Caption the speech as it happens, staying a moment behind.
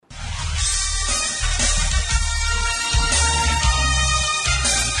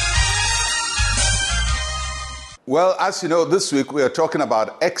Well, as you know, this week we are talking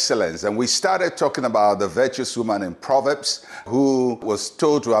about excellence, and we started talking about the virtuous woman in Proverbs who was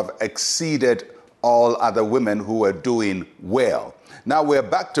told to have exceeded all other women who were doing well. Now we're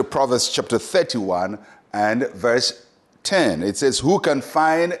back to Proverbs chapter 31 and verse 10. It says, "Who can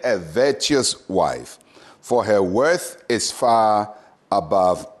find a virtuous wife? For her worth is far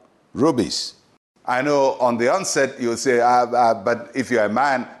above rubies." I know on the onset you'll say, but if you're a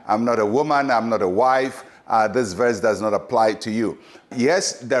man, I'm not a woman, I'm not a wife. This verse does not apply to you.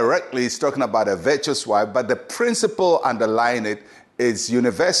 Yes, directly it's talking about a virtuous wife, but the principle underlying it is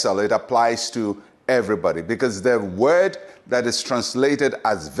universal. It applies to everybody, because the word that is translated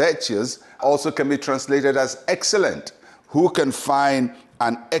as virtuous also can be translated as excellent. Who can find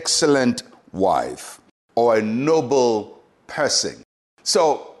an excellent wife or a noble person?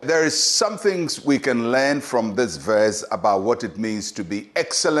 So there is some things we can learn from this verse about what it means to be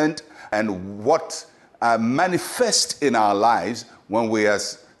excellent and what manifests in our lives when we are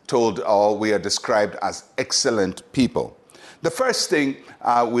told or we are described as excellent people. The first thing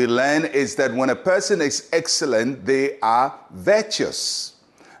we learn is that when a person is excellent, they are virtuous.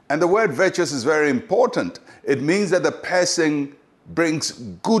 And the word virtuous is very important. It means that the person brings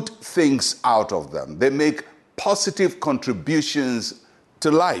good things out of them. They make positive contributions to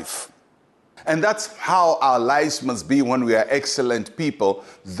life. And that's how our lives must be when we are excellent people,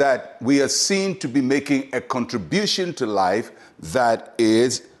 that we are seen to be making a contribution to life that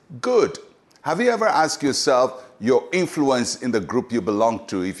is good. Have you ever asked yourself your influence in the group you belong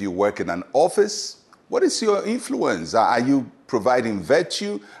to? If you work in an office, what is your influence? Are you providing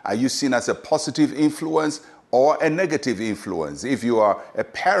virtue? Are you seen as a positive influence or a negative influence? If you are a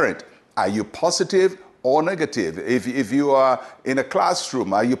parent, are you positive or negative? If you are in a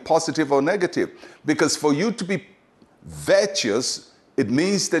classroom, are you positive or negative? Because for you to be virtuous, it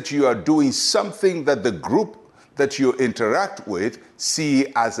means that you are doing something that the group that you interact with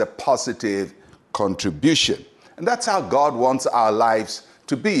see as a positive contribution. And that's how God wants our lives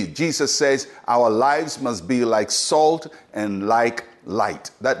to be. Jesus says our lives must be like salt and like light.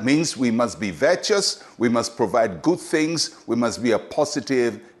 That means we must be virtuous, we must provide good things, we must be a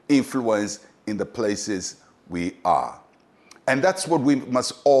positive influence in the places we are. And that's what we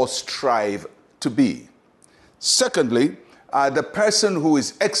must all strive to be. Secondly, the person who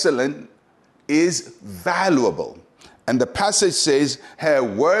is excellent is valuable. And the passage says her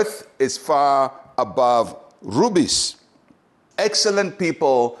worth is far above rubies. Excellent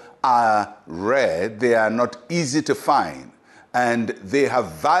people are rare, they are not easy to find, and they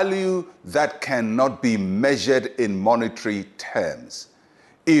have value that cannot be measured in monetary terms.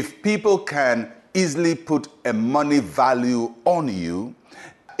 If people can easily put a money value on you,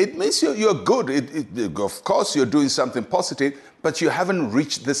 it means you're good. Of course, you're doing something positive, but you haven't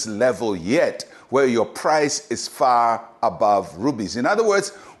reached this level yet where your price is far above rubies. In other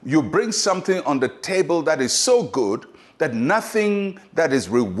words, you bring something on the table that is so good that nothing that is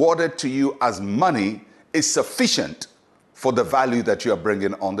rewarded to you as money is sufficient for the value that you are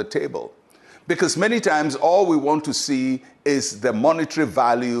bringing on the table. Because many times all we want to see is the monetary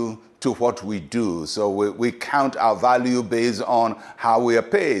value to what we do. So we count our value based on how we are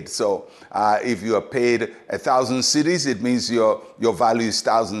paid. So if you are paid 1,000 cedis, it means your value is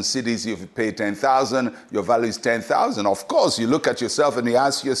 1,000 cedis. If you pay 10,000, your value is 10,000. Of course, you look at yourself and you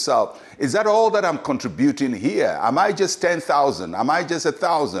ask yourself, is that all that I'm contributing here? Am I just 10,000? Am I just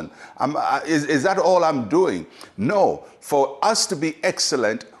 1,000? Is that all I'm doing? No. For us to be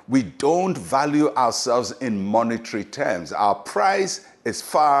excellent, we don't value ourselves in monetary terms. Our price is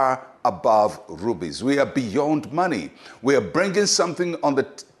far above rubies. We are beyond money. We are bringing something on the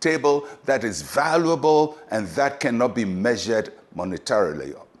table that is valuable and that cannot be measured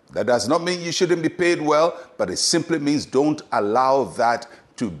monetarily. That does not mean you shouldn't be paid well, but it simply means don't allow that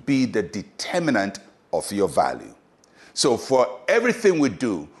to be the determinant of your value. So for everything we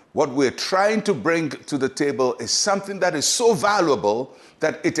do, what we're trying to bring to the table is something that is so valuable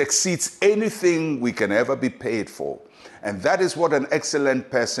that it exceeds anything we can ever be paid for. And that is what an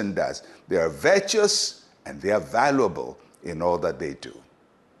excellent person does. They are virtuous and they are valuable in all that they do.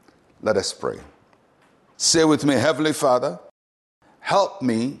 Let us pray. Say with me, Heavenly Father, help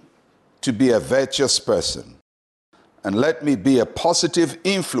me to be a virtuous person and let me be a positive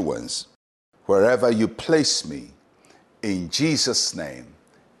influence wherever you place me. In Jesus' name,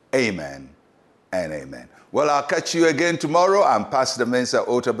 amen and amen. Well, I'll catch you again tomorrow. I'm Pastor Mensa,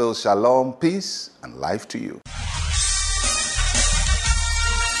 Otabil. Shalom, peace, and life to you.